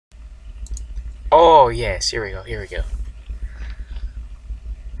Oh, yes, here we go, here we go.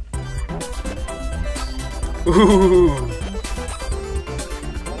 Ooh.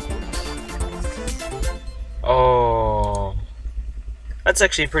 Oh. That's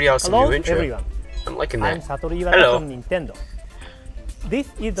actually a pretty awesome Hello new intro. everyone. I'm liking that. I'm Satoru Iwata Hello. from Nintendo. This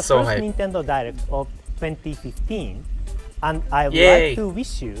is the So first hype. Nintendo Direct of 2015, and I would Yay. like to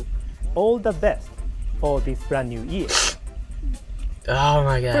wish you all the best for this brand new year. Oh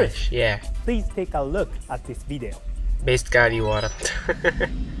my gosh, First, yeah. please take a look at this video. Based God Iwata.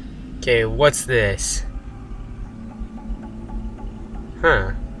 Okay, what's this?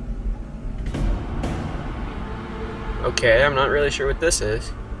 Huh. Okay, I'm not really sure what this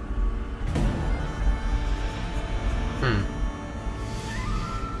is.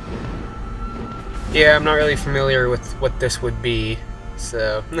 Yeah, I'm not really familiar with what this would be,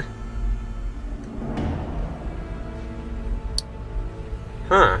 so...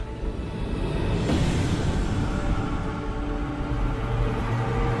 Huh.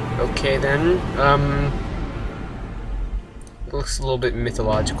 Okay then, it looks a little bit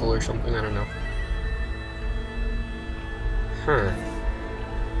mythological or something, I don't know. Huh.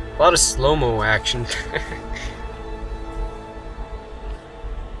 A lot of slow-mo action.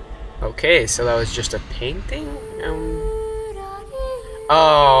 Okay, so that was just a painting?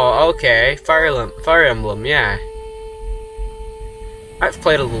 Oh, okay. Fire Emblem, yeah. I've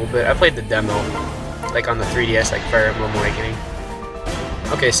played a little bit. I played the demo, like on the 3DS, like Fire Emblem Awakening.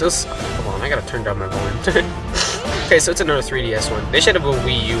 Okay, so hold on, I gotta turn down my volume. Okay, so it's another 3DS one. They should have a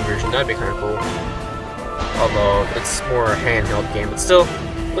Wii U version. That'd be kind of cool. Although it's more a handheld game, but still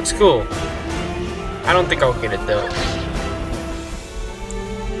looks cool. I don't think I'll get it though.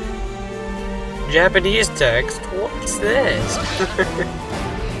 Japanese text? What's this?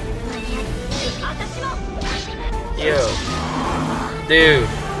 Yo. Dude.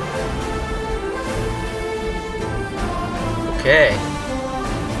 Okay.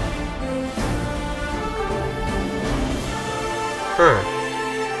 Huh.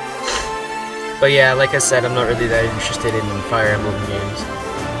 But yeah, like I said, I'm not really that interested in Fire Emblem games.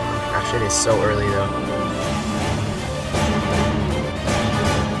 Gosh, it is so early though.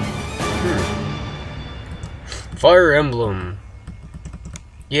 Fire Emblem.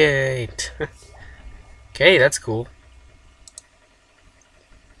 Yay. Okay, that's cool.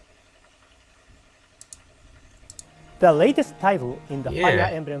 The latest title in the Yeah. Fire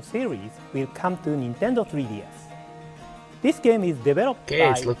Emblem series will come to Nintendo 3DS. This game is developed Okay,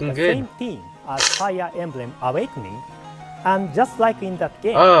 by it's looking the good. same team as Fire Emblem Awakening, and just like in that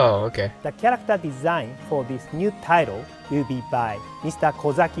game, Oh, okay. the character design for this new title will be by Mr.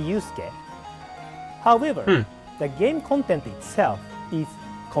 Kozaki Yusuke. However, the game content itself is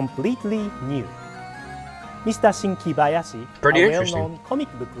completely new. Mr. Shin Kibayashi, Pretty a interesting. well-known comic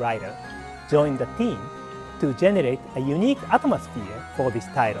book writer, joined the team to generate a unique atmosphere for this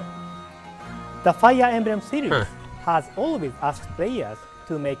title. The Fire Emblem series has always asked players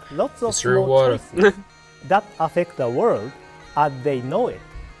to make lots of small choices that affect the world as they know it,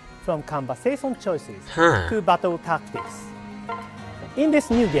 from conversation choices to battle tactics. In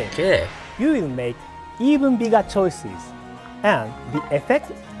this new game, you will make even bigger choices, and the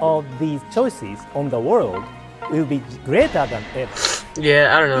effect of these choices on the world will be greater than ever.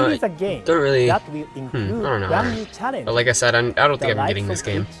 Yeah, I don't know. It is a game don't really. that will include I don't know. brand new challenges. But like I said, I don't think the I'm getting likes this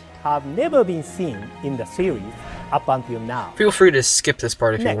of game. which have never been seen in the series up until now. Feel free to skip this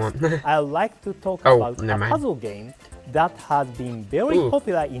part if Next, you want. I'd like to talk Oh, about never a mind. puzzle game that has been very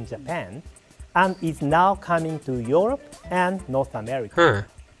popular in Japan and is now coming to Europe and North America.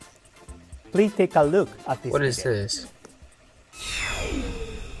 Please take a look at this What video. is this?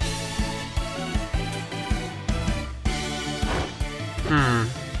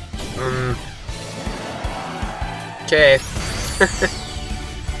 Okay.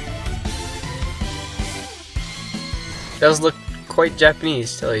 Does look quite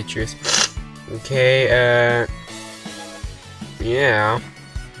Japanese, to tell you the truth. Okay, yeah.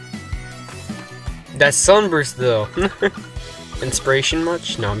 That sunburst though. Inspiration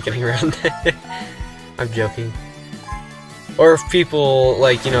much? No, I'm kidding around. I'm joking. Or if people,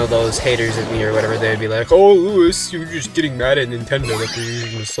 like, you know, those haters at me or whatever, they'd be like, "Oh, Lewis, you're just getting mad at Nintendo that they're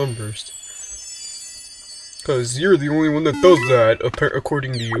using the sunburst. Because you're the only one that does that,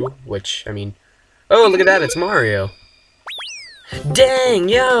 according to you." Which, I mean... Oh, look at that, it's Mario. Dang,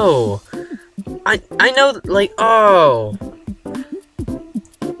 yo! I know, like, oh...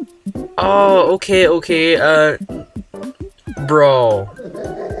 Oh, okay, Bro.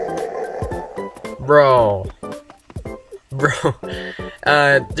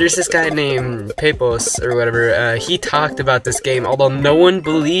 There's this guy named Pepos or whatever. He talked about this game, although no one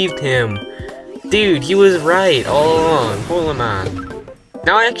believed him. Dude, he was right all along. Hold on.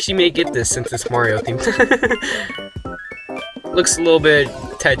 Now I actually may get this since it's Mario themed. Looks a little bit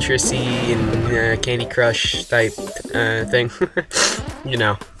Tetris-y and Candy Crush type thing. You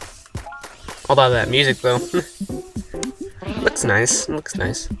know. All about that music though. Looks nice. Looks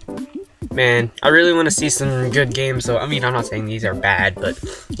nice. Man, I really want to see some good games though. I mean, I'm not saying these are bad, but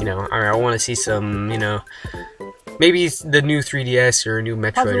you know, I want to see some, you know, maybe the new 3DS or a new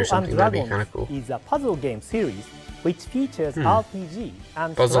Metroid or something. That'd be kind of cool. Is a puzzle game series which features RPG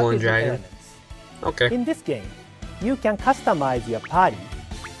and Puzzle and strategy Dragon. elements. Okay. In this game, you can customize your party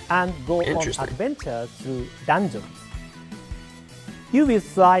and go on adventures through dungeons. You will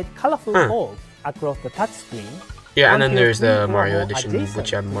slide colorful orbs across the touchscreen. Yeah, and then there's the Mario edition,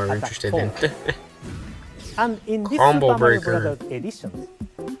 which I'm more interested in. And in this Combo Super Mario breaker. Bros. Edition,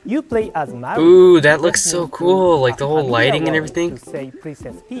 you play as Mario. Ooh, that looks so cool! Like the whole lighting and everything. To save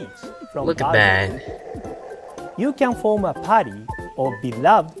Princess Peach from Look at Bowser. that. You can form a party of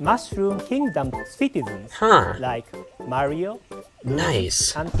beloved Mushroom Kingdom citizens like Mario,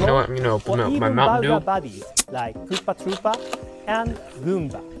 Nice. and You know what? I'm gonna open or up my even Mountain Bowser Dew. buddies like Koopa Troopa and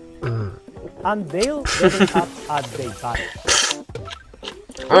Goomba. And they'll level up as they battle.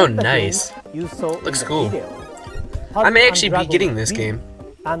 Oh, Like the nice. games you saw in Looks the cool. video, I may Puzzle actually and be Dragon getting this Wii game.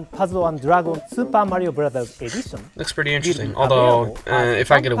 And Puzzle and Dragon Super Mario Bros. Edition. Looks pretty interesting. be Although, available as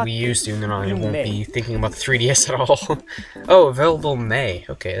if I get a compact Wii U soon, then I in won't May. be thinking about the 3DS at all. Oh, available May.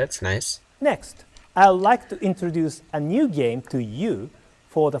 Okay, that's nice. Next, I'd like to introduce a new game to you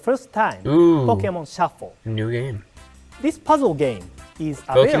for the first time, Ooh. Pokemon Shuffle. New game. This puzzle game is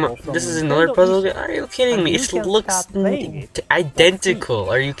available Pokemon. from This is Nintendo another puzzle eShop, game? Are you kidding and me? you It can looks start playing it identical.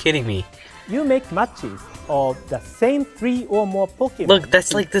 Are you kidding me? You make matches of the same 3 or more Pokemon. Look, that's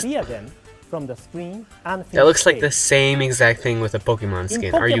to like this- clear them from the screen and That looks like the finish same exact thing with a Pokemon stage.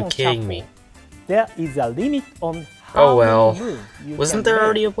 skin. In Are you Pokemon kidding Shuffle, me? There is a limit on Oh how well. many moves you Wasn't can there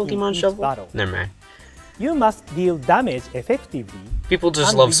already a make in Pokemon each Shuffle? battle. Never mind. You must deal damage effectively. People just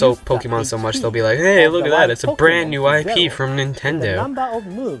and love reduce the Pokemon so much HP they'll be like, hey, of look the at that, wild it's a Pokemon brand new to IP zero, from the Nintendo. number of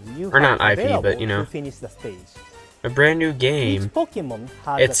moves you Or have not IP, but, available you know. to finish the stage. A brand new Each game. Pokemon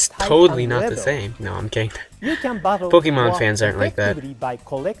has It's a type totally and not the level. same. No, I'm kidding. You can battle Pokemon more fans aren't like that. effectively by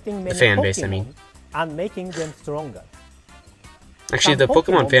collecting many fan base, I Pokemon mean. and making them stronger. Actually, Some the Pokemon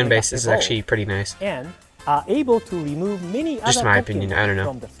Pokemon fan may base is evolve actually pretty nice. and are able to remove many Just other my Pokemon opinion, I don't know.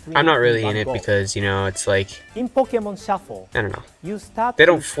 from the screen I'm not really one in it go. because, you know, it's like, In Pokemon Shuffle, I don't know. you start They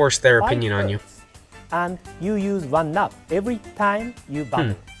don't with force their 5 opinion on you. Earths, and you use 1 up every time you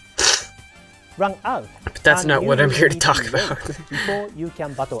battle. Run out. But that's and not you what I'm will here to need talk wait about. before you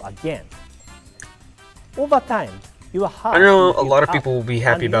can battle again. Over time, your heart I know will a lot of heat people up, will be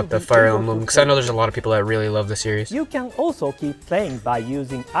happy and about you'll the be Fire able Emblem to because I know play. there's a lot of people that really love the series. You can also keep playing by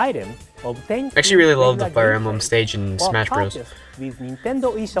using items obtained I actually really through love the regular Fire Emblem gameplay stage in or Smash Bros. purchased with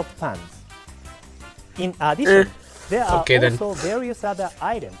Nintendo eShop funds. In addition, there are okay then. also various other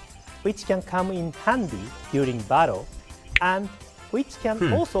items which can come in handy during battle and which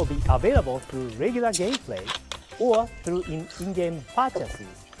can also be available through regular gameplay or through in-game purchases,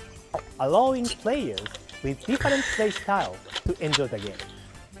 allowing players with different play styles to enjoy the game.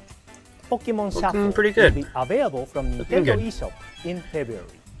 Pokemon Shuffle pretty good. will be available from Looking Nintendo good. eShop in February.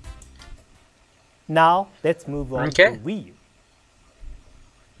 Now let's move on Okay. to Wii U.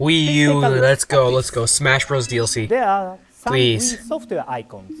 Wii Please U, take a look let's at go, this. let's go. Smash Bros. DLC. There are some Please. Wii software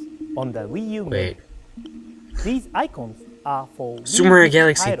icons on the Wii U Wait. menu. These icons are for Wii Super Mario U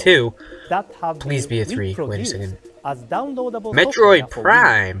Galaxy titles 2. that have Please been be a 3. Wait a reproduced second. as downloadable software Metroid for Wii U.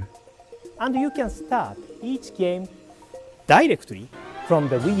 Prime. And you can start each game directly from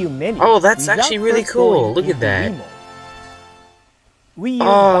the Wii U menu. Oh, that's without actually really first cool. going Look at into that. Wii mode. Wii U's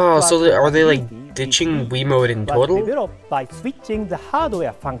Oh, backward so are they like compatibility with ditching Wii Wii mode in was total? developed by switching the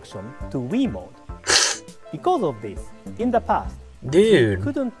hardware function to Wii mode. Because of this, in the past, we Dude.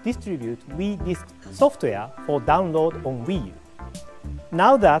 couldn't distribute Wii Disc software for download on Wii U.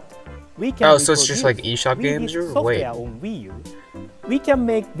 Now that we can Oh, so it's just like reproduce eShop Wii games Disc or wait? software on Wii U, we can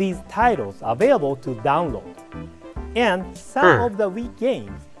make these titles available to download. And some of the Wii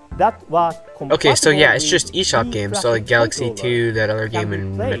games that were compatible Okay, so yeah, it's with just eShop Wii games, so like graphics Galaxy controller 2, that other can game, be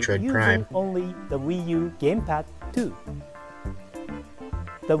and played Metroid using Prime. only the Wii U gamepad too.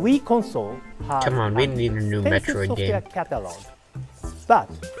 The Wii console has Come on, we an need a new extensive Metroid software game. catalog, but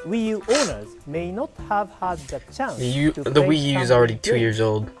Wii U owners may not have had the chance to The play Wii U is some already Wii 2 years games,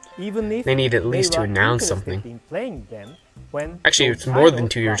 old. even if They need at least they to were announce interested something. in playing them when Actually, those it's more than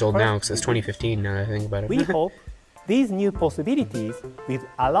titles 2 years were old now, first because it's released. 2015 now that I think about We it. hope these new possibilities will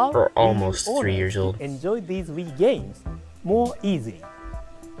allow Or Wii U almost 3 owners years to old. enjoy these Wii games more easily.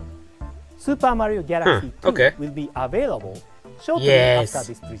 Super Mario Galaxy 2 okay. will be available shortly Yes. after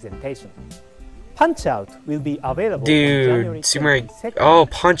this presentation. Punch-Out will be available Dude, on January Super Mario... 22nd. Oh,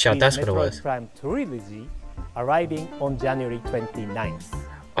 Punch-Out, with that's what it Metroid was. Prime Trilogy arriving on January 29th.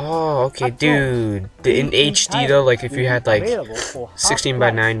 Oh, okay, At dude. In HD though, like if you had like 16 by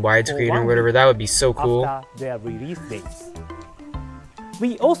 9 widescreen or whatever, that would be so cool. After their release dates.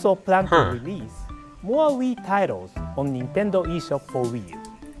 We also plan to release more Wii titles on Nintendo eShop for Wii U.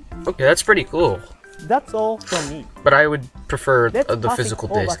 Okay, that's pretty cool. That's all from me. But I would prefer Let's the pass physical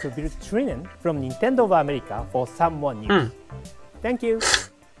it over disc. to Bill Trinan from Nintendo of America for some more news. Thank you.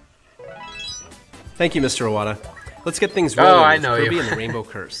 Thank you, Mr. Iwata. Let's get things rolling I with know Kirby you. and the Rainbow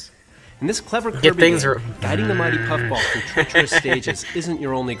Curse. In this clever Get Kirby things game, guiding the mighty puffball through treacherous stages isn't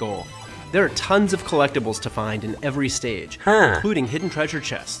your only goal. There are tons of collectibles to find in every stage, including hidden treasure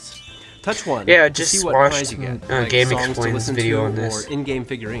chests. Touch one Yeah, I to just see what watched prize you get, like Game songs to Explain's listen video to on this. or in-game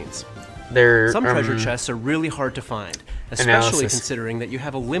figurines. Their Some treasure chests are really hard to find, especially analysis. considering that you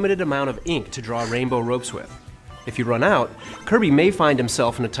have a limited amount of ink to draw rainbow ropes with. If you run out, Kirby may find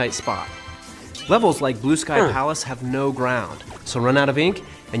himself in a tight spot. Levels like Blue Sky Palace have no ground, so run out of ink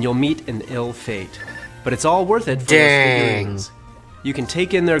and you'll meet an ill fate. But it's all worth it for those figurines. You can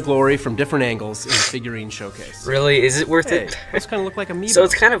take in their glory from different angles in the figurine showcase. Really? Is it worth Hey, it? those kind of look like amiibo. So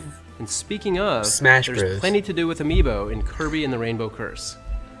it's kind of... And speaking of, Smash there's Bros. plenty to do with amiibo in Kirby and the Rainbow Curse.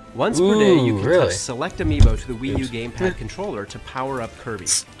 Once per day, you can really? touch Select Amiibo to the Wii U gamepad controller to power up Kirby.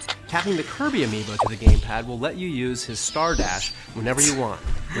 Tapping the Kirby Amiibo to the gamepad will let you use his Star Dash whenever you want,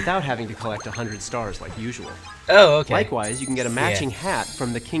 without having to collect 100 stars like usual. Oh, okay. Likewise, you can get a matching hat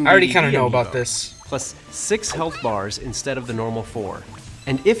from the King I already DDD kind of know amiibo, about this. plus 6 health bars instead of the normal 4.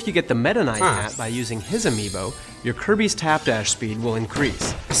 And if you get the Meta Knight hat by using his amiibo, your Kirby's tap dash speed will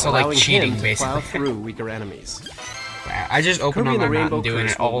increase, So, like, allowing cheating, him to plow basically. through weaker enemies. Wow, I just opened Kirby up and my the mouth Rainbow and doing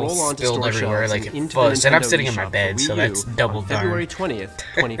Curse it will all roll onto spilled store everywhere shelves like and it into fuzzed. the And I'm Nintendo sitting in my eShop bed, for so Wii that's U double on February darn. 20th,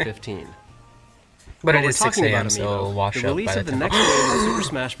 2015. But While it we're is 6 talking a.m., about so it'll Amiibo, wash the up release by the of the time. next wave of Super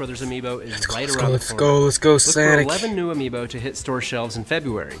Smash Bros. Amiibo is right around the corner. Let's go, Look for Sonic. 11 new Amiibo to hit store shelves in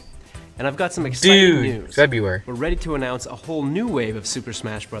February. And I've got some exciting news. February. We're ready to announce a whole new wave of Super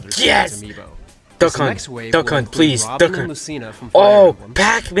Smash Bros. Yes! Amiibo. Duck This Hunt, next wave Duck will Hunt, include please, Robin Duck and Hunt. Lucina from Fire Oh, Emblem,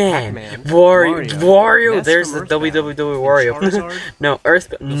 Pac-Man, Pac-Man, Wario, Ness there's from the Earthbound, WWW and Wario. Charizard. No,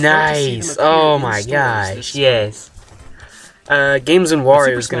 Earth. You'll start to see them Nice. appear Oh in my stores gosh, this yes. Games and But Wario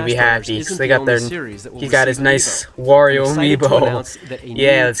Super is gonna Smash be Bros. happy isn't because they the got their. only series that will He got his receive nice Amiibo. Wario I'm excited to amiibo. announce that a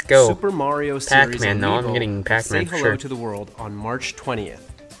Yeah, new let's go. Super Mario series Pac-Man, no, I'm amiibo getting will Pac-Man say for hello sure. to the world on March 20th.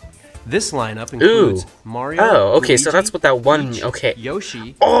 This lineup includes Mario. Oh, okay, so Luigi, that's what that one. Peach, Okay.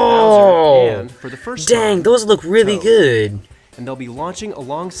 Yoshi, Oh, Bowser, and for the first dang, time, those look really Toad. good. And they'll be launching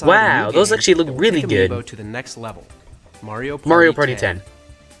alongside. Wow, a new those game actually look that will really take good. Amiibo to the next level. Mario Party 10.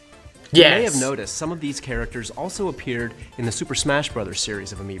 You may have Yes. noticed some of these characters also appeared in the Super Smash Bros.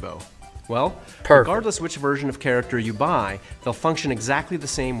 Series of Amiibo. Well, Perfect. regardless which version of character you buy, they'll function exactly the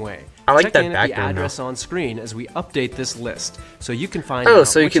same way. I like Check that in at the background, address though. on screen as we update this list, so you can find Oh, out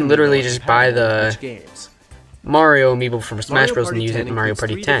so you which can Amiibo literally is just buy compatible with the- which games. Mario amiibo from Smash Mario Bros. Party and use 10 it in Mario includes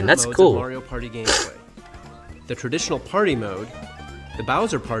Party 3 10. different That's modes of cool. Mario Party gameplay. The traditional party mode, the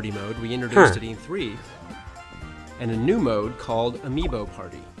Bowser Party mode we introduced at E3, and a new mode called Amiibo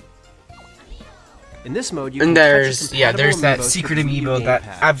Party. In this mode, you And can there's touch a there's that amiibos secret for the Wii U amiibo that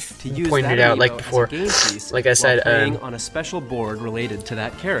gamepad I've to use pointed that out like amiibo as a before. game piece Like I said, while playing on a special board related to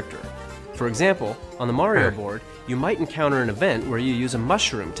that character. For example, on the Mario board, you might encounter an event where you use a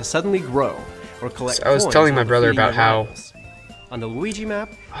mushroom to suddenly grow or collect So I was coins telling my while brother defeating about your how- rivals. On the Luigi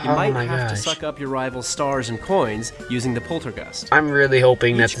map, you Oh might my have to gosh. suck up your rival's stars and coins using the poltergust. I'm really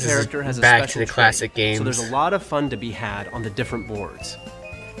hoping that Each this character has is a back special to the trait, classic games. so there's a lot of fun to be had on the different boards.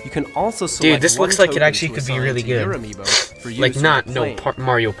 You can also select Dude, this one looks like it token actually to could be assign really to your good. amiibo for use Like while not playing.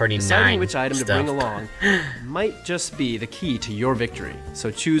 Mario Party 9 Deciding which item to stuff. bring along might just be the key to your victory, so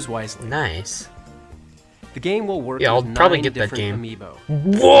choose wisely. Nice. The game will work Yeah, with I'll probably 9 get that different game. amiibo.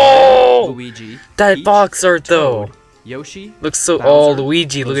 Whoa! Luigi, That Peach, box art though. Toad, Yoshi, Looks so. Bowser, Oh,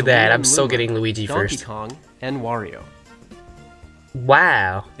 Luigi! Look at that! Rosalina I'm and so Luma, getting Luigi Donkey first. Kong, and Wario.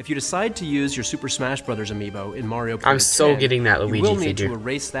 Wow! If you decide to use your Super Smash Bros. Amiibo in Mario Party I'm so 10, getting that you Luigi will need figure. to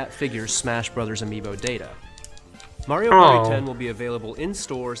erase that figure's Smash Bros. Amiibo data. Mario Party Oh. 10 will be available in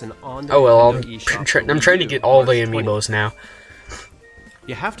stores and on the Oh well, Nintendo eShop for I'm Wii trying to U get all on the March 20th. amiibos now.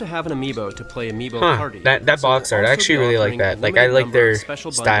 You have to have an amiibo to play Amiibo Huh, Party. that so box we'll art, I also actually be really like offering that. a Like, I limited like number of their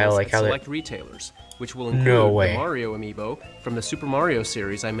special style, bundles like at how they- select retailers, which will include No way. the Mario Amiibo from the Super Mario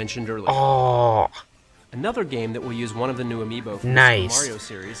series I mentioned earlier. Oh, Another game that will use one of the new amiibo from the Nice. Super Mario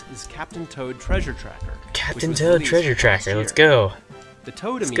series is Captain Toad Treasure Tracker. which Captain was Toad released Treasure last Tracker. year. Let's go. The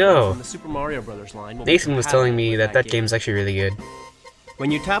Toad Let's amiibo go. from the Super Mario Bros. Line will Nathan be was telling compatible me with that game's actually really good. When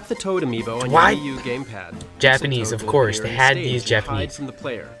you tap the Toad amiibo on Why? your Wii U gamepad, Japanese, Pixel of Toad will course, appear they on had stage these and hide Japanese. from the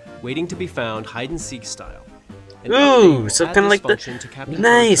player, waiting to be found hide-and-seek style. An Ooh, update will so add kind of this like function to Captain Toad's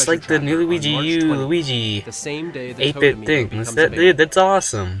nice, treasure like the tracker new on Luigi March U, 20th, Luigi the same day the Toad 8-bit amiibo things. becomes That, available. dude, that's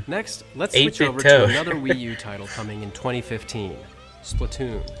awesome. Next, let's switch 8-bit over Toad. to another Wii U title coming in 2015,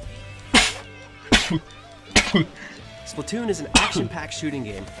 Splatoon. Splatoon is an action-packed shooting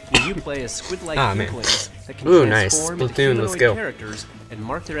game where you play as squid-like Ah, man. inklings that can Ooh, nice. transform into Splatoon, let's humanoid go. characters and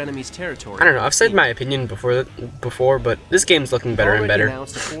mark their enemy's territory. I don't know, I've said my opinion before, but this game's looking better and better.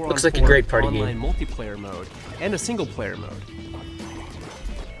 Looks like a great party online game. multiplayer mode and a single-player mode.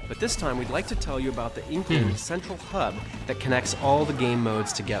 But this time, we'd like to tell you about the Inkling central hub that connects all the game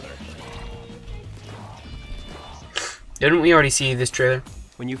modes together. Didn't we already see this trailer?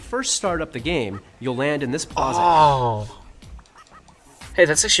 When you first start up the game, you'll land in this plaza. Oh. Hey,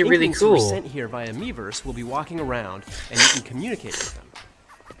 that's actually really Inklings who are cool. sent here via Miiverse will be walking around, and you can communicate with them.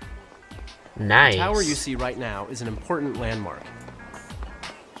 Nice. The tower you see right now is an important landmark.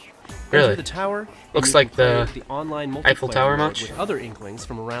 Really? Enter the tower, and Looks you can like play the online Eiffel multiplayer Tower mode much? with other Inklings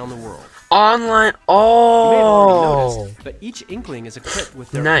from around the world. Online. You may have already Oh. noticed, but each Inkling is equipped with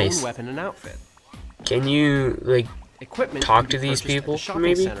their Nice. own weapon and outfit. Can you like? Equipment Talk can be to these purchased at the people, shopping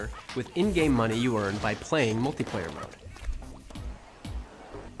maybe? center with in-game money you earn by playing multiplayer mode.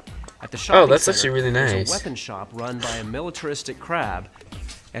 At the shopping that's center, actually really there's nice. a weapon shop run by a militaristic crab,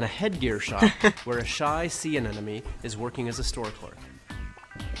 and a headgear shop where a shy sea anemone is working as a store clerk.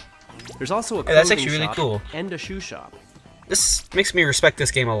 There's also a Hey, that's clothing actually really shop cool. and a shoe shop. This makes me respect this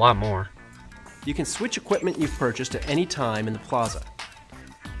game a lot more. You can switch equipment you've purchased at any time in the plaza.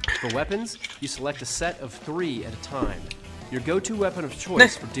 For weapons, you select a set of 3 at a time. Your go-to weapon of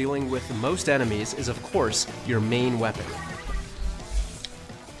choice for dealing with the most enemies is, of course, your main weapon.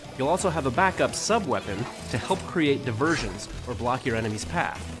 You'll also have a backup sub-weapon to help create diversions or block your enemy's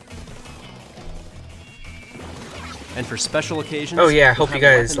path. And for special occasions, Oh yeah, I you'll hope have you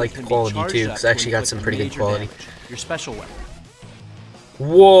a guys weapon like that the can be quality charged too, up because to I actually got inflict some pretty good major quality. damage. Your special weapon.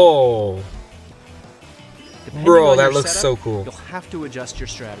 Whoa. Depending Bro, on that your looks setup, so cool. You'll have to adjust your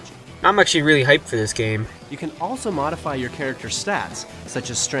strategy. I'm actually really hyped for this game. You can also modify your character's stats, such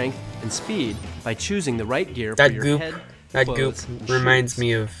as strength and speed, by choosing the right gear That for your goop, head, that goop clothes, and reminds shoes.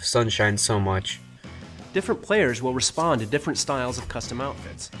 me of Sunshine so much. Different players will respond to different styles of custom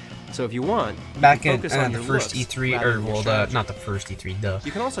outfits. So if you want, you Back can in focus on the your first looks E3, rather or than your well, strategy. not the first E3, duh.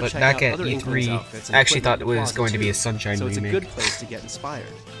 You can also But check back out at other Inklings E3, outfits and I actually equipment thought it in the was plaza going to be too, a Sunshine so it's a remake. good place to get inspired.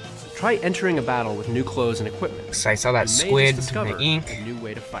 Try entering a battle with new clothes and equipment. So I saw that You may squid, just discover the ink. a new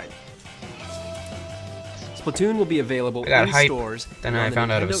way to fight. Splatoon will be available I got in hyped, stores then and I on the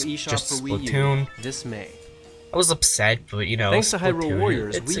found out it Nintendo was eShop just for Wii U Splatoon. this May. I was upset, but you know, Thanks to Hyrule Splatoon,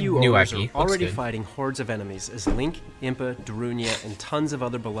 Warriors, it's Wii a U new owners IP. are Looks already good. fighting hordes of enemies as Link, Impa, Darunia, and tons of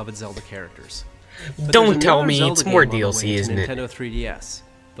other beloved Zelda characters. But Don't there's tell another me, Zelda it's more game on the way DLC, to isn't it? Nintendo 3DS,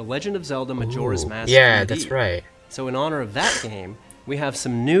 The Legend of Zelda Majora's Ooh, Mask yeah, 3D. that's right. So in honor of that game, we have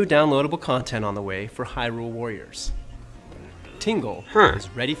some new downloadable content on the way for Hyrule Warriors. Tingle is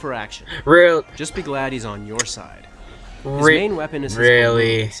ready for action. Real, Just be glad he's on your side. His Re- main weapon is his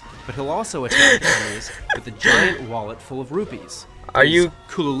really? balloons, but he'll also attack enemies with a giant wallet full of rupees. Are his you-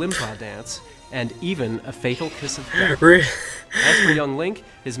 Kululimpa dance, and even a fatal kiss of death. re- As for young Link,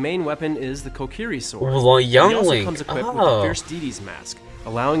 his main weapon is the Kokiri sword. Well, young he also Link, comes equipped with oh. the Fierce Deity's mask,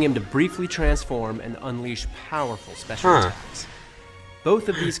 allowing him to briefly transform and unleash powerful special Huh. attacks. Both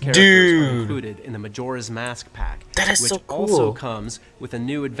of these characters are Dude. included in the Majora's Mask pack, That is which so cool. also comes with a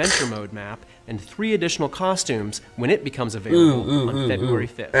new adventure mode map and 3 additional costumes when it becomes available on February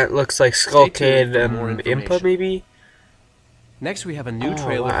 5th. That looks like Skull Stay tuned Kid, for more Impa information. maybe? Next, we have a new Oh,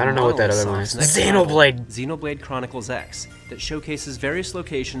 trailer I from don't know what that Monolith other one Soft's is. next Xenoblade. title, Xenoblade Chronicles X, that showcases various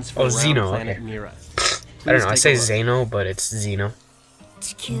locations from Oh, around Xeno, planet okay. Mira. I don't Please know, I take say a look. Xeno, but it's Xeno.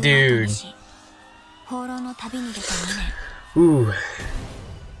 Dude. Ooh.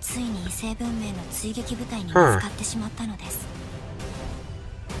 ついに異星文明の追撃部隊に見つかってしまったのです。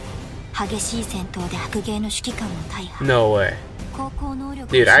激しい戦闘で白芸の指揮官も大破。 No way. 高校能力を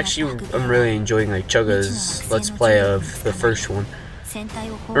Dude, 失った actually, 白芸 I'm は really enjoying like Chugga's Let's Play of the first one. 戦隊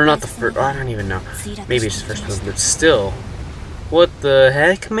を崩 Or 壊 not the させる first, I don't even know. 墜落 Maybe し it's て the いき first まし one, た but still. What the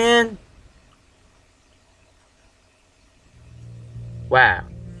heck, man? Wow.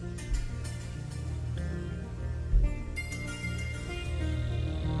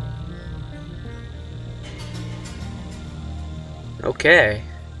 Okay.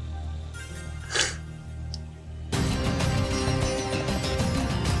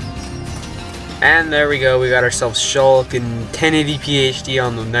 And there we go, we got ourselves Shulk and 1080p HD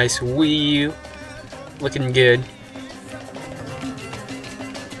on the nice Wii U. Looking good.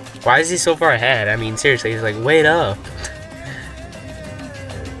 Why is he so far ahead? I mean, seriously, he's like, wait up.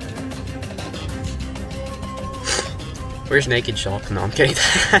 Where's Naked Shulk? No, I'm kidding.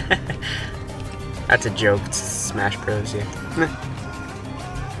 That's a joke. It's Smash Bros. Yeah.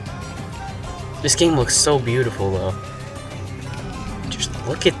 This game looks so beautiful, though. Just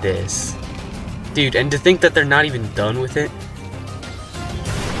look at this. Dude, and to think that they're not even done with it.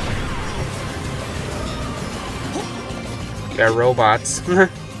 Got robots.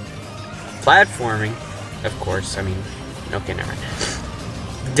 Platforming. Of course, I mean... Okay, never mind.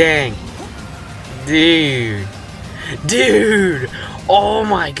 Dang. Dude. Dude! Oh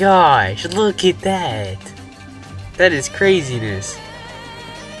my gosh, look at that. That is craziness.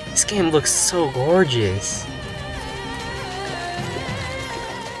 This game looks so gorgeous.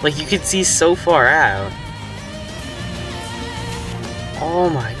 Like, you can see so far out. Oh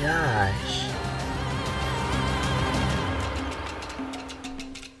my gosh.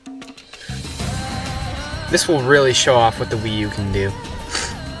 This will really show off what the Wii U can do.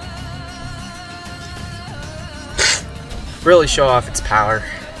 Really show off its power.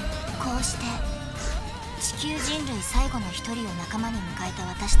 こうして地球人類最後の一人を仲間に迎えた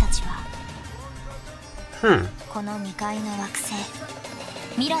私たちは、この未開の惑星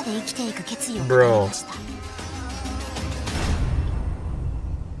ミラで生きていく決意を固めました。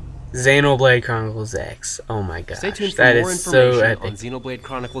Xenoblade Chronicles X. Oh my gosh, Stay tuned for that more is so information epic. on Xenoblade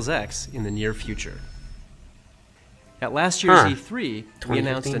Chronicles X in the near future. At last year's E3, we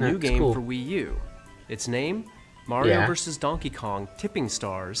announced a new game for Wii U. Its name, Mario vs. Donkey Kong Tipping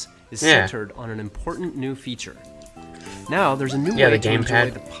Stars, is centered on an important new feature. Now, there's a new way to enjoy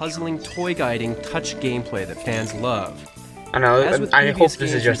the puzzling, toy-guiding touch gameplay that fans love. I know, I hope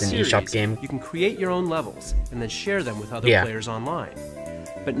this is just an eShop game. You can create your own levels and then share them with other players online.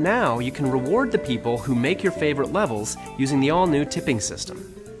 But now, you can reward the people who make your favorite levels using the all-new tipping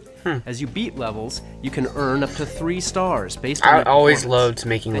system. As you beat levels, you can earn up to 3 stars based on your performance. I always loved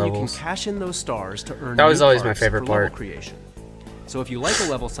making then levels. You can cash in those stars to earn that was always my parts favorite for level part. Creation. So if you like a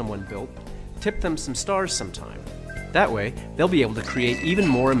level someone built, tip them some stars sometime. That way, they'll be able to create even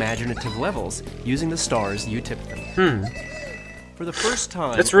more imaginative levels using the stars you tipped them. For the first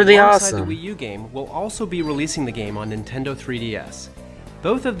time, that's really alongside awesome. the Wii U game, we'll also be releasing the game on Nintendo 3DS.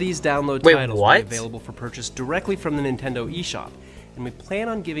 Both of these download titles will be available for purchase directly from the Nintendo eShop, and we plan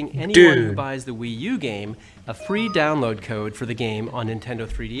on giving anyone who buys the Wii U game a free download code for the game on Nintendo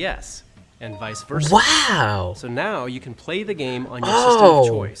 3DS, and vice versa. Wow! So now you can play the game on your system of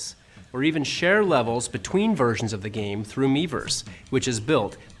choice, or even share levels between versions of the game through Miiverse, which is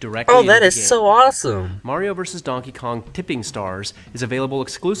built directly into the game. Oh, that is so awesome! Mario vs. Donkey Kong Tipping Stars is available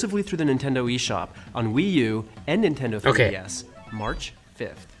exclusively through the Nintendo eShop on Wii U and Nintendo 3DS, March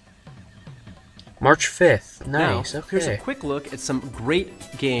 5th. March 5th. Nice. Now, here's a quick look at some great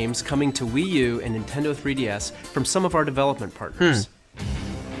games coming to Wii U and Nintendo 3DS from some of our development partners.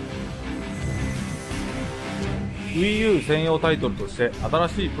 Wii U 専用タイトルとして新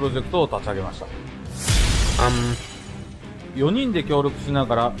しいプロジェクトを立ち上げました。4人で協力しな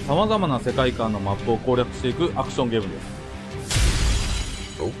がら様々な世界観のマップを攻略していくアクションゲームで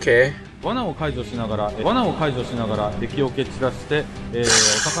す。Okay. 罠を解除しながら敵を蹴散らして、お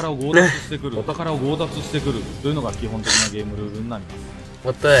宝を強奪してくるというのが基本的なゲームルールになります。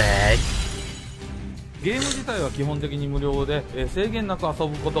What the heck? ゲーム自体は基本的に無料で、制限なく遊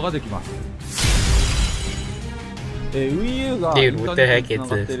ぶことができます。Wii U がインターネットにつ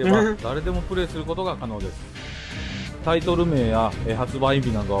ながっていれば誰でもプレイすることが可能です。タイトル名や発売日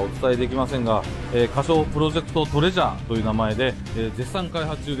などはお伝えできませんが、仮称プロジェクトトレジャーという名前で、絶賛開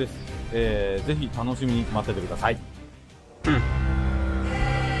発中です。ぜひ楽しみに待っててください。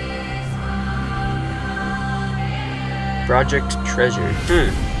Project Treasure.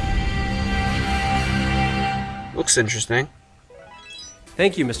 Looks interesting.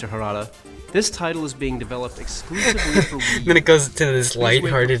 Thank you, Mr. Harada. This title is being developed exclusively for Wii U. Then it goes to this Please wait for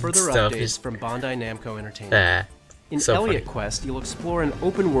lighthearted further stuff. updates from Bandai Namco Entertainment. In so Elliot funny. Quest, you'll explore an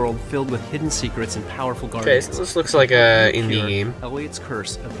open world filled with hidden secrets and powerful Okay, guardians. so this looks like a indie game. Elliot's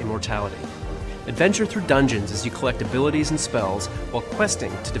Curse of Immortality. Adventure through dungeons as you collect abilities and spells while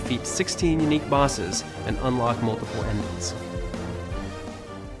questing to defeat 16 unique bosses and unlock multiple endings.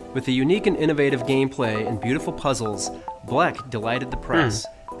 With the unique and innovative gameplay and beautiful puzzles, Bleck delighted the press,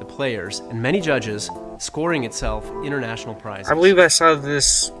 the players, and many judges, scoring itself international prizes. I believe I saw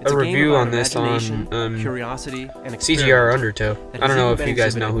this It's a game review about on this imagination, on curiosity, and CGR experiment Undertow. that I don't has know even if been you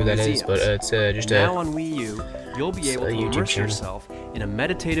guys know exhibited who in that is, but museums. it's just Now a on Wii U, you'll be able to YouTube immerse channel. yourself in a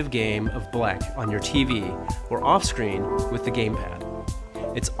meditative game of Black on your TV or off-screen with the gamepad.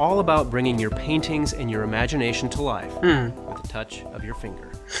 It's all about bringing your paintings and your imagination to life with the touch of your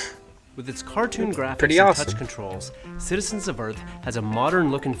finger. With its cartoon graphics pretty and awesome. touch controls, Citizens of Earth has a modern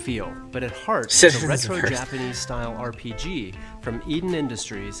look and feel, but at heart it's a Citizens of retro Earth. Japanese-style RPG from Eden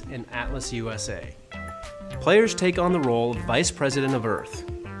Industries and Atlas USA. Players take on the role of Vice President of Earth.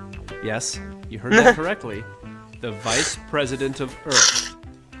 Yes, you heard that correctly. The Vice President of Earth,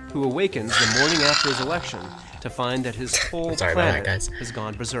 who awakens the morning after his election to find that his whole Sorry about that, planet guys. has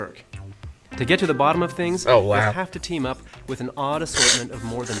gone berserk. To get to the bottom of things, Oh, wow. you'll have to team up with an odd assortment of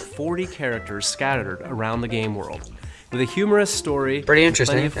more than 40 characters scattered around the game world. With a humorous story, Pretty and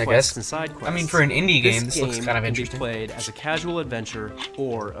plenty interesting, of I quests guess. and side quests. I mean, for an indie game, this looks game kind of can interesting. be played as a casual adventure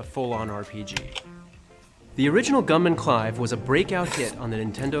or a full-on RPG. The original Gunman Clive was a breakout hit on the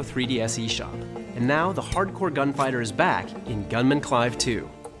Nintendo 3DS eShop, and now the hardcore gunfighter is back in Gunman Clive 2.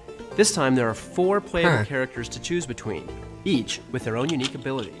 This time there are 4 playable characters to choose between, each with their own unique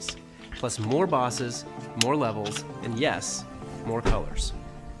abilities, plus more bosses, more levels, and yes, more colors.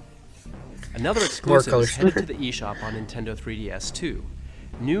 Another exclusive colors. is headed to the eShop on Nintendo 3DS too.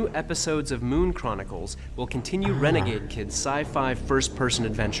 New episodes of Moon Chronicles will continue Renegade Kid's sci-fi first-person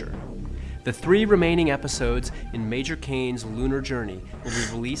adventure. The 3 remaining episodes in Major Kane's Lunar Journey will be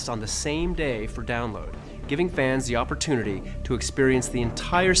released on the same day for download, giving fans the opportunity to experience the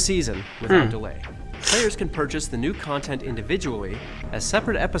entire season without delay. Players can purchase the new content individually as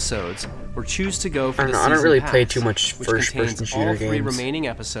separate episodes or choose to go for the I don't season really pass, play too much which first-person contains shooter all 3 games. remaining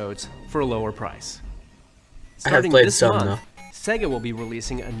episodes for a lower price. I have Starting played this some, month, Sega will be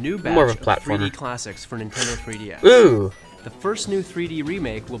releasing a new batch More of of a platformer. 3D classics for Nintendo 3DS. Ooh, The first new 3D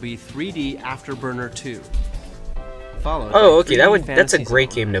remake will be 3D Afterburner 2. Followed oh, by okay, 3D that's a Fantasy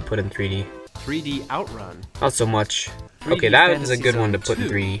great Zone, game to put in 3D. 3D Outrun, Not so much. 3D Okay, that is a Fantasy good one to Zone put in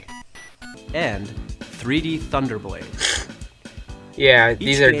 2. 3D. and 3D Thunderblade. Yeah, Each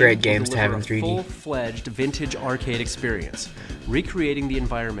these are game great will games to have in deliver a 3D. full-fledged vintage arcade experience, recreating the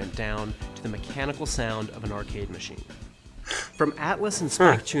environment down to the mechanical sound of an arcade machine. From Atlas and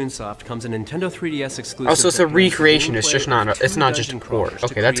Spike Chunsoft comes a Nintendo 3DS exclusive. Also, it's that a blends the recreation, it's gameplay just not- of it's two not just a dungeon port. crawlers to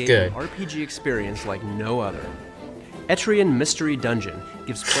Okay, that's create good. an RPG experience like no other. Etrian Mystery Dungeon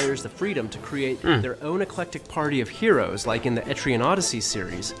gives players the freedom to create their own eclectic party of heroes, like in the Etrian Odyssey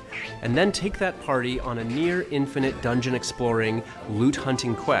series, and then take that party on a near-infinite dungeon-exploring,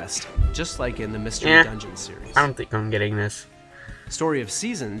 loot-hunting quest, just like in the Mystery Dungeon series. I don't think I'm getting this. Story of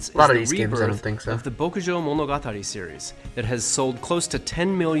Seasons is A lot of the these games, I don't rebirth think so. of the Bokujo Monogatari series that has sold close to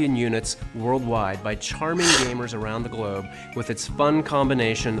 10 million units worldwide by charming gamers around the globe with its fun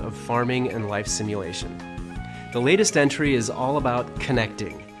combination of farming and life simulation. The latest entry is all about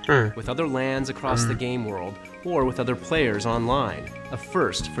connecting with other lands across the game world or with other players online, a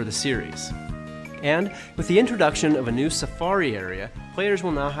first for the series. And with the introduction of a new safari area, players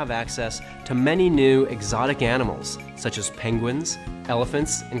will now have access to many new exotic animals, such as penguins,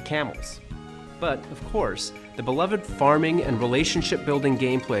 elephants, and camels. But, of course, the beloved farming and relationship-building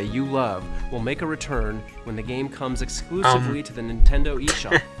gameplay you love will make a return when the game comes exclusively to the Nintendo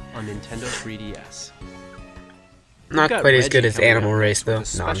eShop on Nintendo 3DS. Not We've got quite as Reggie good as coming up Animal Race, next with though.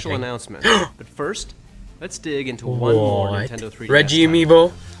 a No, I'm special kidding. announcement. But first, let's dig into one more What? Nintendo 3DS Reggie title.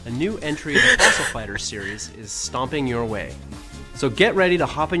 Amiibo? A new entry to the Fossil Fighters series is stomping your way. So get ready to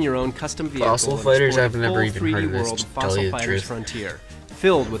hop in your own custom vehicle Fossil and Fighters? explore I've the never full even 3D heard of this, world to of tell Fossil you the Fighters truth. Frontier,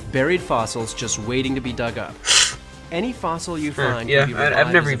 filled with buried fossils just waiting to be dug up. Any fossil you find yeah, can be revived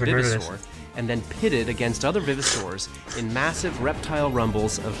I've never as a even heard of this. Vivisaur, and then pitted against other Vivisaurs in massive reptile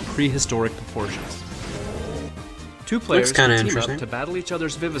rumbles of prehistoric proportions. Two players kinda can team interesting. up to battle each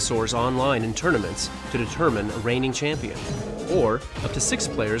other's Vivisaurs online in tournaments to determine a reigning champion, or up to 6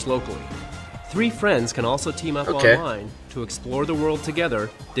 players locally. 3 friends can also team up Okay. online to explore the world together,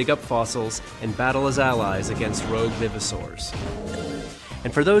 dig up fossils, and battle as allies against rogue Vivisaurs.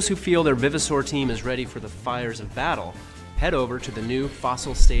 And for those who feel their Vivisaur team is ready for the fires of battle, head over to the new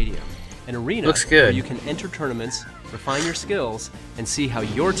Fossil Stadium, an arena Looks where good. you can enter tournaments, refine your skills, and see how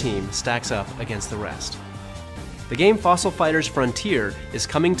your team stacks up against the rest. The game Fossil Fighters Frontier is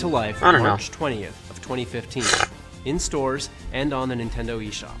coming to life I on don't know. March 20th of 2015, in stores and on the Nintendo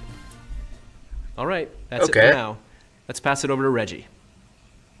eShop. All right, that's it Okay. for now. Let's pass it over to Reggie.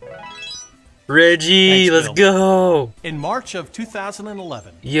 Reggie, Thanks, let's Bill. go. In March of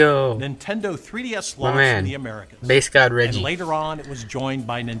 2011, Yo, Nintendo 3DS my launched man, in the Americas. Base God And Reggie, later on, it was joined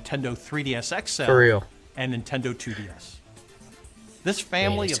by Nintendo 3DS XL for real. and Nintendo 2DS. This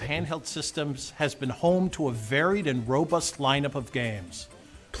family of handheld systems has been home to a varied and robust lineup of games.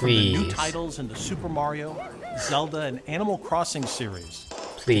 From the new Please, titles in the Super Mario, Zelda, and Animal Crossing series.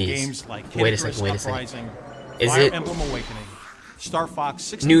 please. Games like Kid Wait a Icarus second, wait a second. Uprising, Is Fire it Emblem Awakening, Star Fox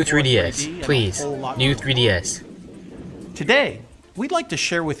 64 new 3D, 3DS? and a Please, whole lot new more. 3DS. Today, we'd like to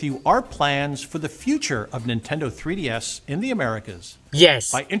share with you our plans for the future of Nintendo 3DS in the Americas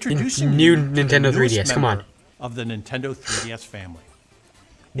Yes, by introducing new you to Nintendo the newest 3DS. Come member on, of the Nintendo 3DS family.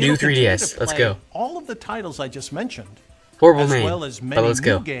 new It'll continue 3DS. to Let's play go. all of the titles I just mentioned, Horrible as name, well as but many let's new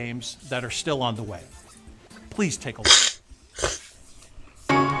go. games that are still on the way. Please take a look.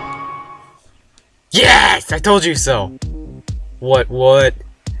 Yes, I told you so. What,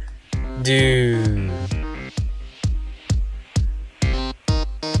 dude?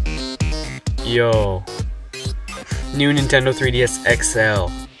 Yo, new Nintendo 3DS XL.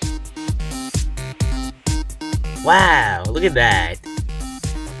 Wow, look at that.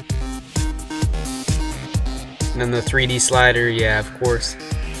 And then the 3D slider, yeah, of course.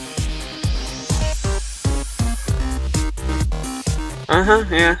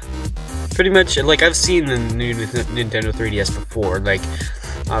 Yeah. Pretty much, like, I've seen the new Nintendo 3DS before, like,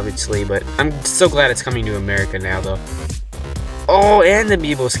 obviously, but I'm so glad it's coming to America now, though. Oh, and the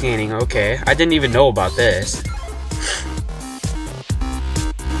Amiibo scanning, okay. I didn't even know about this.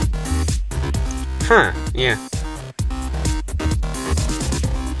 Huh, yeah.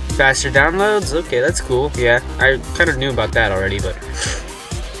 Faster downloads? Okay, that's cool. Yeah, I kind of knew about that already, but...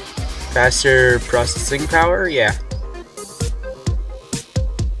 Faster processing power? Yeah.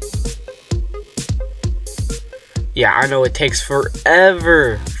 Yeah, I know it takes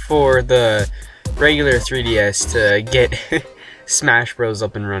forever for the regular 3DS to get Smash Bros.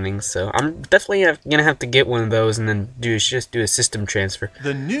 Up and running, so I'm definitely gonna have to get one of those and then just do a system transfer.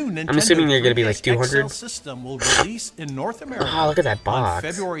 The new Nintendo I'm assuming they're gonna be like 3DS XL 200. system will release in North America Oh, look at that box. on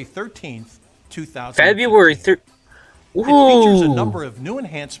February 13th, 2000. February 3rd. It features a Ooh. number of new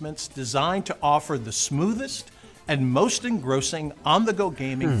enhancements designed to offer the smoothest and most engrossing on-the-go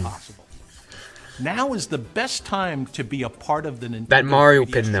gaming possible. Now is the best time to be a part of the Nintendo That Mario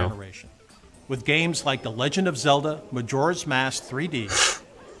 3DS pin, though. generation, with games like The Legend of Zelda, Majora's Mask 3D,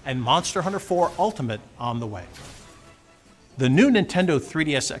 and Monster Hunter 4 Ultimate on the way. The new Nintendo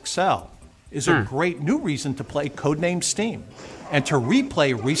 3DS XL is a great new reason to play Codename Steam and to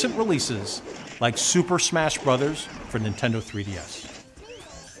replay recent releases like Super Smash Bros. For Nintendo 3DS.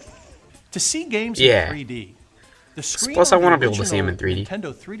 To see games Yeah. in 3D, the screen Plus, I on the wanna be able to see 'em in original 3D.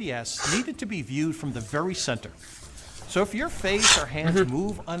 Nintendo 3DS needed to be viewed from the very center. So if your face or hands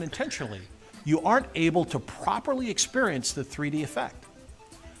move unintentionally, you aren't able to properly experience the 3D effect.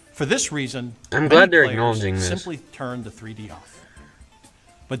 For this reason, I'm many glad they're players acknowledging this. simply turn the 3D off.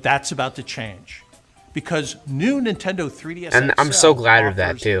 But that's about to change, because new Nintendo 3DS And I'm XL so glad of that,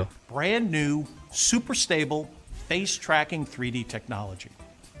 offers too. brand new, super stable face tracking 3D technology.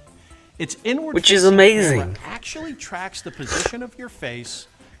 Its inward Which is facing amazing. camera actually tracks the position of your face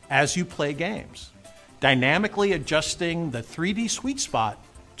as you play games, dynamically adjusting the 3D sweet spot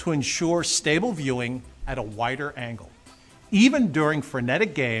to ensure stable viewing at a wider angle, even during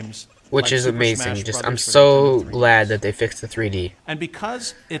frenetic games. Which like is Super amazing. Smash Just Brothers I'm for so Nintendo 3DS. glad that they fixed the 3D. And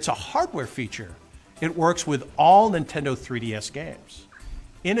because it's a hardware feature, it works with all Nintendo 3DS games.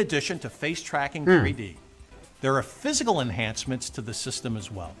 In addition to face tracking 3D, there are physical enhancements to the system as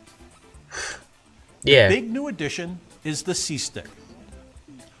well. Yeah. Big new addition is the C-Stick.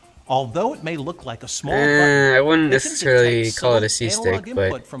 Although it may look like a small button, I wouldn't it can necessarily detect call it a subtle C-Stick, analog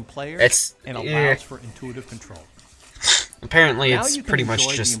input but from players it's and allows yeah. for intuitive control. Apparently Now it's you can pretty much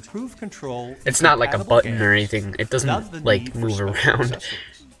enjoy the just improved control it's in not like a compatible button or games anything. It without the doesn't need like for move special around.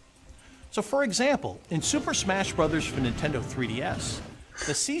 accessories. So for example, in Super Smash Bros. For Nintendo 3DS,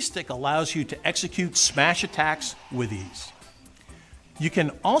 the C-Stick allows you to execute smash attacks with ease. You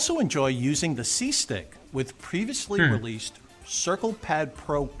can also enjoy using the C-Stick with previously released Circle Pad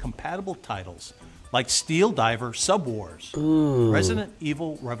Pro compatible titles like Steel Diver Sub Wars, Resident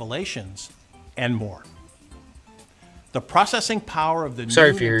Evil Revelations, and more. The processing power of the Sorry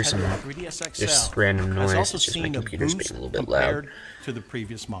new if you hear Nintendo some 3DS XL just random has noise. also It's just my seen a computer's boost being a little bit loud. compared to the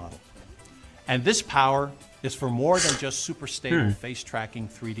previous model. And this power is for more than just super stable face tracking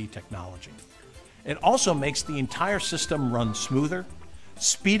 3D technology. It also makes the entire system run smoother,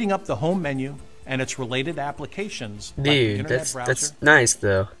 speeding up the home menu and its related applications like the Dude, Internet Browser that's nice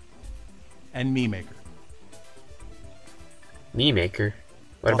though. and Me Maker. Me Maker.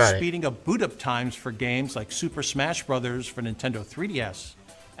 What while about it? speeding up boot-up times for games like Super Smash Bros. For Nintendo 3DS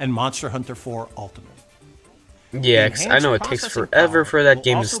and Monster Hunter 4 Ultimate. Yeah, 'cause I know it takes forever for that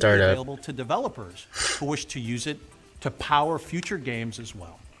game to start up. Available to developers who wish to use it to power future games as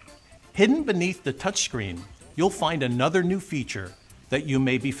well. Hidden beneath the touchscreen, you'll find another new feature that you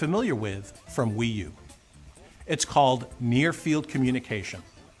may be familiar with from Wii U. It's called Near Field Communication,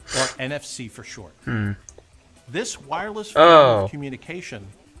 or NFC for short. This wireless field communication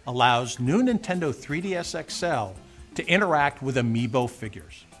allows new Nintendo 3DS XL to interact with Amiibo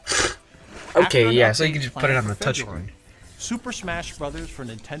figures. Okay, yeah, so you can just put it on the touchscreen. Super Smash Bros. For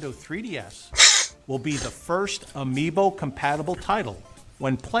Nintendo 3DS will be the first Amiibo-compatible title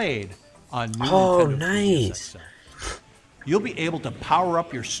when played on new Nintendo 3DS XL. You'll be able to power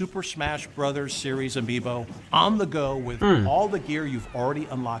up your Super Smash Bros. Series Amiibo on the go with all the gear you've already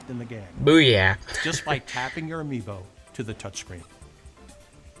unlocked in the game. Booyah. Just by tapping your Amiibo to the touchscreen.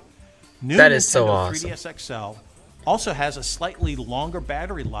 New That Nintendo is so awesome. 3DS XL also has a slightly longer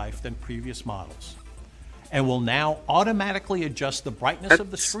battery life than previous models, and will now automatically adjust the brightness of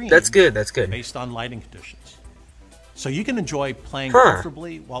the screen. That's good. That's good. Based on lighting conditions, so you can enjoy playing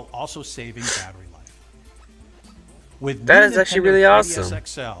comfortably while also saving battery life. With that new is actually Nintendo really 3DS awesome.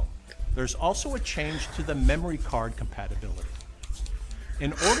 XL, there's also a change to the memory card compatibility.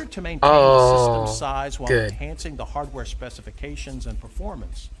 In order to maintain the system size while enhancing the hardware specifications and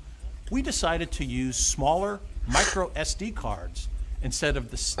performance, we decided to use smaller micro SD cards instead of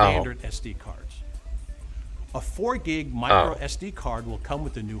the standard SD cards. A 4 gig micro SD card will come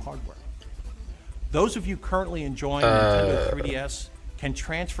with the new hardware. Those of you currently enjoying Nintendo 3DS can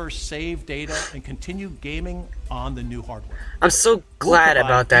transfer save data and continue gaming on the new hardware. I'm so glad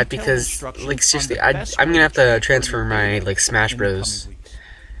about that because, like, seriously, I'm gonna have to transfer my, like, Smash Bros.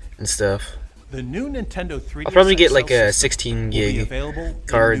 And stuff. The new Nintendo 3DS I'll probably get XL like a system 16 will be gig available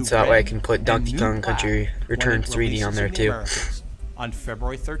card in so that new way I red can put and Donkey new Kong black Country when Returns it 3D on releases there in the too. Americas on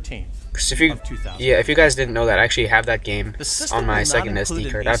February 13th. If you, of 2000. yeah, if you guys didn't know that, I actually have that game system on my will not second include SD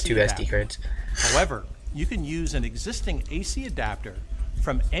an card. I have AC 2 SD adapter. cards. However, you can use an existing AC adapter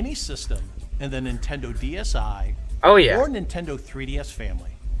from any system in the Nintendo DSi Oh yeah. or Nintendo 3DS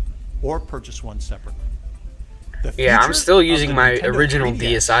family, or purchase one separately. The Yeah, I'm future still of using the my Nintendo original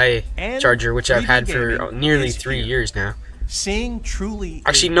 3DS DSi and charger, which I've 3D had for gaming nearly is 3 here. years now. Seeing truly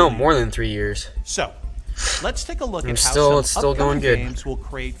Actually, is no, believing. more than 3 years. So, let's take a look at It's how still some going upcoming good. games will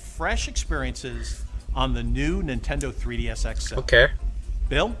create fresh experiences on the new Nintendo 3DS XL. Okay.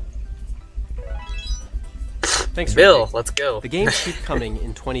 Bill? Thanks, Bill, Ricky. let's go. The games keep coming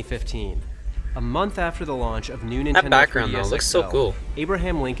in 2015. A month after the launch of new Nintendo That background 3DS though looks XL, so cool.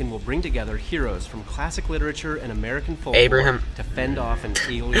 Abraham Lincoln will bring together heroes from classic literature and American folklore Abraham. to fend off an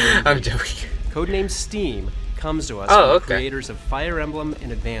alien. I'm joking. Codename Steam comes to us Oh, from the okay. creators of Fire Emblem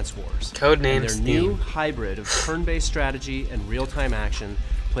and Advance Wars. Codename and their Steam. new hybrid of turn-based strategy and real-time action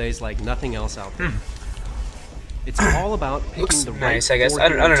plays like nothing else out there. It's all about picking Looks the right nice, I guess. I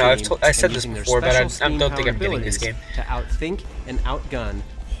don't know. I team said this and using their before, but I special don't think I'm steam-powered getting this game. abilities to outthink and outgun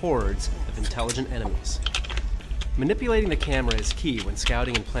hordes of intelligent enemies. Manipulating the camera is key when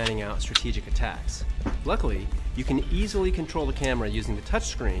scouting and planning out strategic attacks. Luckily, you can easily control the camera using the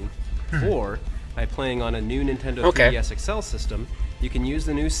touchscreen, or by playing on a new Nintendo 3DS XL system, you can use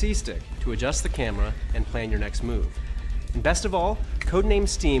the new C-Stick to adjust the camera and plan your next move. And best of all, Codename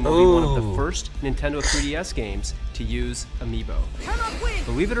Steam will be one of the first Nintendo 3DS games to use Amiibo.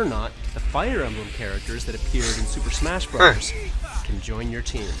 Believe it or not, the Fire Emblem characters that appeared in Super Smash Bros. Can join your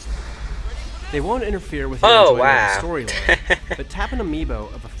team. They won't interfere with your enjoyment of the storyline, but tap an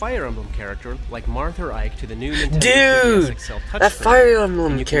Amiibo of a Fire Emblem character like Martha or Ike to the new Nintendo 3DS XL touchscreen. That Fire and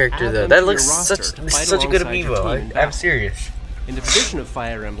Emblem you can character add though, them that to looks your roster such to this is fight such a good alongside your team in amiibo. I'm battle. serious. In the tradition of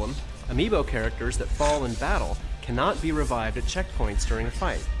Fire Emblem, Amiibo characters that fall in battle cannot be revived at checkpoints during a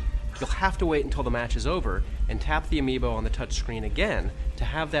fight. You'll have to wait until the match is over and tap the Amiibo on the touchscreen again to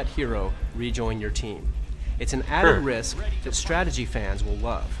have that hero rejoin your team. It's an added risk that strategy fans will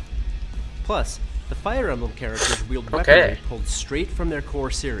love. Plus, the Fire Emblem characters wield weaponry pulled straight from their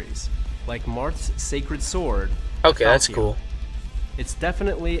core series, like Marth's Sacred Sword. Okay, that's Falthea. cool. It's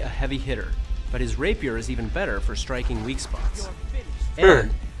definitely a heavy hitter, but his rapier is even better for striking weak spots.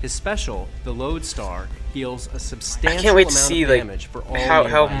 And his special, the Lodestar, heals a substantial I can't wait to amount see of like damage for all how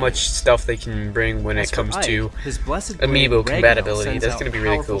nearby much enemies. stuff they can bring when As it for comes Ike, to his blessed blade Amiibo Ragnall compatibility. sends That's out gonna be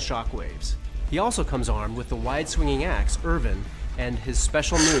really powerful cool. shockwaves. He also comes armed with the wide-swinging axe, Irvin, and his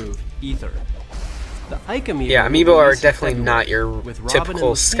special move, Ether. The Ike Amiibo, Yeah, will Amiibo are release in definitely February, not your with Robin and typical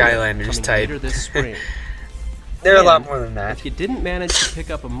Lucina Skylanders coming type. later this spring. They're a lot And more than that. If you didn't manage to pick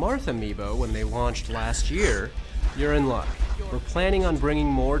up a Marth Amiibo when they launched last year, you're in luck. We're planning on bringing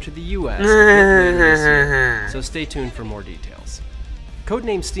more to the US a bit later this year, so stay tuned for more details.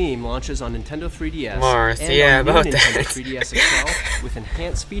 Codename Steam launches on Nintendo 3DS Mars, and yeah, on new about Nintendo that. 3DS XL with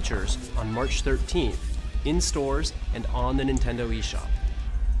enhanced features on March 13th, in stores and on the Nintendo eShop.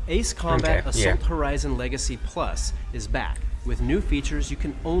 Ace Combat Assault Horizon Legacy Plus is back with new features you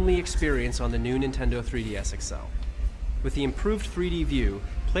can only experience on the new Nintendo 3DS XL. With the improved 3D view,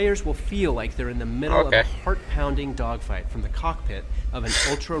 players will feel like they're in the middle of a heart-pounding dogfight from the cockpit of an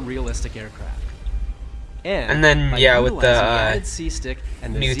ultra-realistic aircraft. And then, yeah, with the C-stick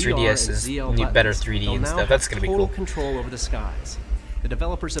and the new ZR 3DS's and ZL new buttons, better 3D they'll and now stuff, have that's gonna be total cool. control over the skies. The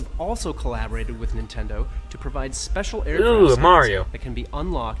developers have also collaborated with Nintendo to provide special aircraft Mario that can be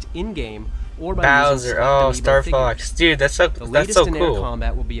unlocked in-game or by Bowser, using Star Fox, dude, that's so the latest in Air cool.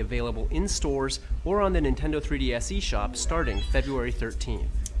 Combat will be available in stores or on the Nintendo 3DS eShop starting February 13th.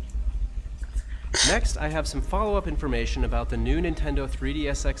 Next, I have some follow-up information about the new Nintendo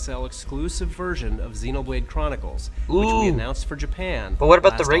 3DS XL exclusive version of Xenoblade Chronicles, which we announced for Japan. But what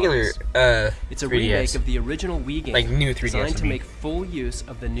about the last regular August. It's a 3DS? Remake of the original Wii game, Like new 3DS, designed to make full use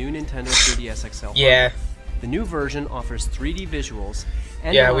of the new Nintendo 3DS XL. Yeah. The new version offers 3D visuals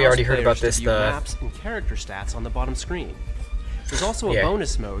and we already heard about this. To view maps and character stats on the bottom screen. There's also a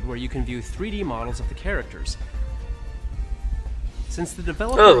bonus mode where you can view 3D models of the characters. Since the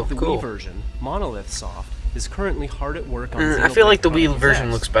developer of the Wii version, Monolith Soft, is currently hard at work on I feel like the Wii Chronicles version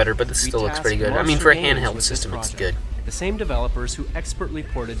X, looks better, but this still looks pretty good. I mean, for a handheld system, it's good. The same developers who expertly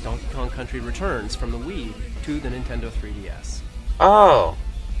ported Donkey Kong Country Returns from the Wii to the Nintendo 3DS. Oh,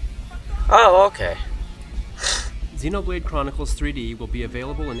 okay. Xenoblade Chronicles 3D will be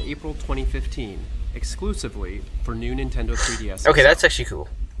available in April 2015, exclusively for new Nintendo 3DS. Okay, that's actually cool.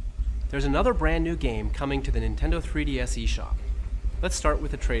 There's another brand new game coming to the Nintendo 3DS eShop. Let's start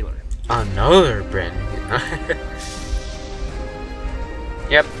with a trailer. Another brand new.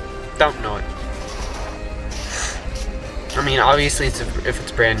 Yep, don't know it. I mean, obviously, if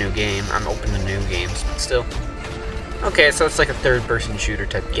it's a brand new game, I'm open to new games, but still. Okay, so it's like a third-person shooter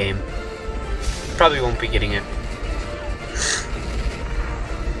type game. Probably won't be getting it.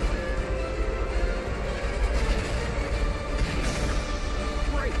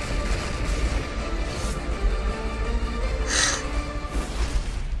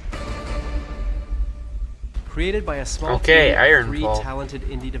 Created by a small team of 3 talented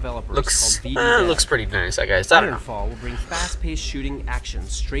indie developers looks called VD looks pretty nice, I guess. I don't know. Ironfall will bring fast-paced shooting action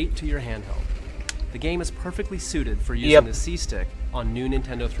straight to your handheld. The game is perfectly suited for using the C-stick on new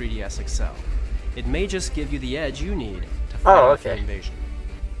Nintendo 3DS XL. It may just give you the edge you need to fight off an invasion.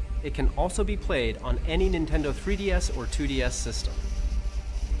 It can also be played on any Nintendo 3DS or 2DS system.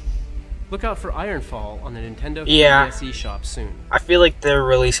 Look out for Ironfall on the Nintendo 3DS eShop soon. I feel like they're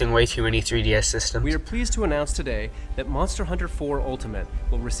releasing way too many 3DS systems. We are pleased to announce today that Monster Hunter 4 Ultimate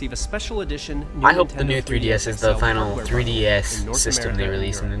will receive a special edition new I hope Nintendo the new 3DS is the final 3DS system they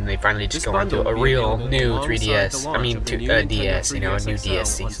release, and then they finally just go on to a real new 3DS. I mean, DS, you know, a new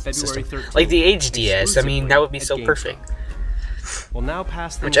DS system. Like the HDS, I mean, that would be so perfect. We'll now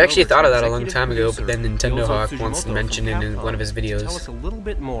pass Which I actually thought of that a long time ago, but then Nintendo Hawk wants to mention it in one of his videos. Tell us a little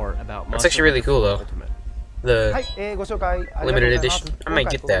bit more about That's actually really cool, though. The limited edition. I might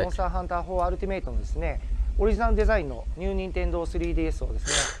get that. オリジナルデザインのニュー Nintendo 3DS をで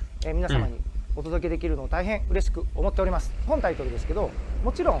すね、皆様にお届けできるのを大変嬉しく思っております。本タイトルですけど、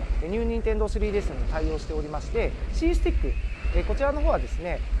もちろんニュー Nintendo 3DS に対応しておりまして、C スティック、こちらの方はです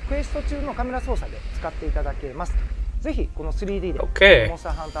ね、クエスト中のカメラ操作で使っていただけます。ぜひこの 3D でモンスタ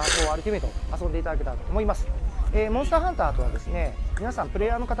ーハンター4アルティメイトを遊んでいただけたらと思います。モンスターハンターとはですね、皆さんプレイ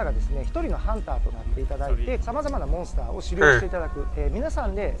ヤーの方がですね、1人のハンターとなっていただいて、さまざまなモンスターを狩猟していただく、皆さ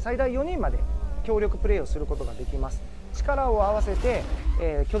んで最大4人まで協力プレイをすることができます。力を合わせて、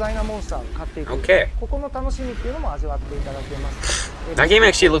巨大なモンスターを狩っていく、ここの楽しみっていうのも味わっていただけます。That game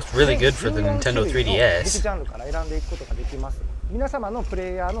actually looked really good for the Nintendo 3DS. ジャンルから選んでいくことができます。皆様のプ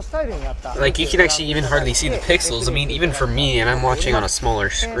レイヤーのスタイルに合った。Like you can actually even hardly see the pixels. I mean, even for me, and I'm watching on a smaller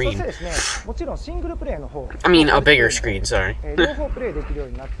screen. そしてですね、もちろんシングルプレイの方。I mean, a bigger screen. Sorry. 両方プレイできるよう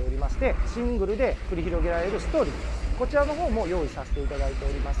になっておりまして、シングルで繰り広げられるストーリー。こちらの方も用意させていただいてお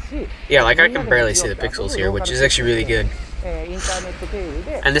りますし。Yeah, like I can barely see the pixels here, which is actually really good.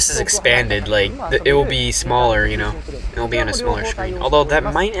 And this is expanded, like, it will be smaller, you know, it will be on a smaller screen. Although that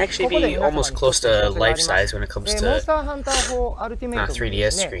might actually be almost close to life size when it comes to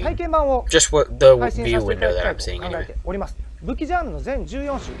 3DS screen. Just what the view window that I'm seeing anyway. 武器ジャンルの全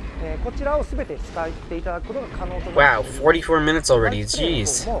14種、こちらをすべて使っていただくことが可能となっています。Wow, 44 minutes already,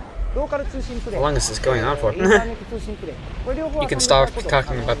 jeez. ローカル通信プレイ、 How long is this going on for? インターネット通信プレイ、これ両方 You 遊ん can でいただ stop くこと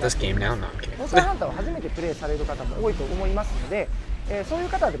talking about this game now. No, I'm kidding. モンスターハンターを初めてプレイされる方も多いと思いますので、そういう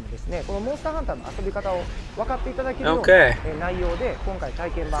方でもですね、このモンスターハンターの遊び方を分かっていただけるような、 Okay. 内容で今回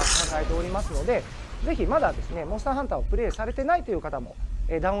体験版考えておりますので、ぜひまだですねモンスターハンターをプレイされてないという方も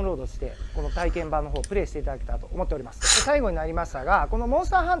ダウンロードしてこの体験版の方をプレイしていただけたらと思っております。で最後になりましたが、このモンス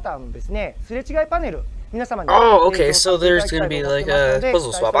ターハンターのですねすれ違いパネル、皆様に Oh, okay. So there's gonna be like a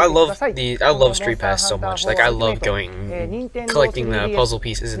puzzle swap. I love Street Pass so much. Like I love going collecting the puzzle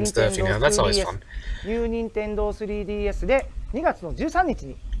pieces and stuff. You know, that's always fun. ニューニンテンドー 3DS で2月の13日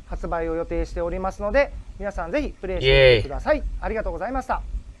に発売を予定しておりますので、皆さんぜひプレイしてみてください。ありがとうございました。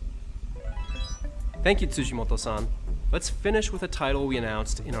 Thank you, Tsujimoto-san. Let's finish with a title we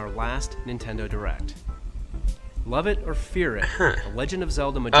announced in our last Nintendo Direct. Love it or fear it, The Legend of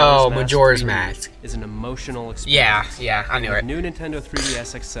Zelda Majora's Mask 3D is an emotional experience. Yeah, I knew With it. new Nintendo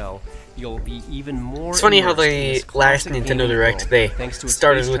 3DS XL, you'll be even more. It's funny how immersed in the this last classic Nintendo gaming Direct world, they thanks to its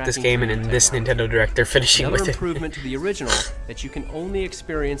started face with this tracking game, and in 3D this technology. Nintendo Direct they're finishing Another with it. improvement to the original that you can only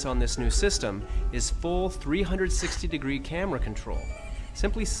experience on this new system is full 360-degree camera control.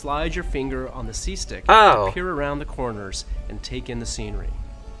 Simply slide your finger on the C-stick to peer around the corners and take in the scenery.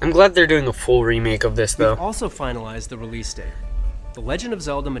 I'm glad they're doing a full remake of this, though. We've also finalized the release date. The Legend of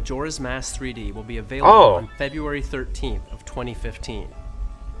Zelda Majora's Mask 3D will be available on February 13th of 2015.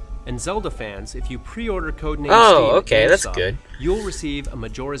 And Zelda fans, if you pre-order Codename Steam, okay, that's good. You'll receive a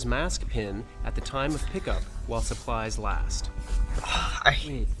Majora's Mask pin at the time of pickup while supplies last.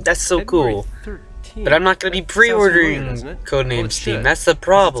 That's so February cool. 13th? But I'm not going to be pre-ordering Codename Steam. That's the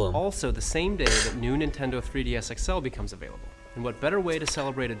problem. It's also the same day that new Nintendo 3DS XL becomes available. And what better way to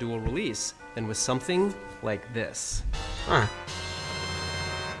celebrate a dual release than with something like this?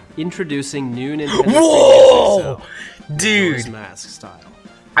 Introducing new Nintendo 3DS XL, Majora's Mask style.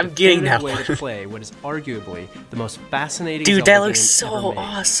 I'm getting that way one. to play what is arguably the most fascinating Dude, Zelda that looks game so ever made,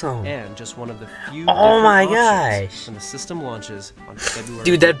 awesome. and just one of the few Oh my different options gosh. when the system launches on February.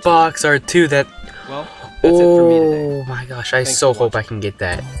 Dude, that 13th. box art too, that... Well, that's it for me today. Oh my gosh, I Thanks so for hope I watching. can get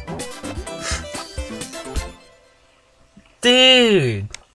that. Dude!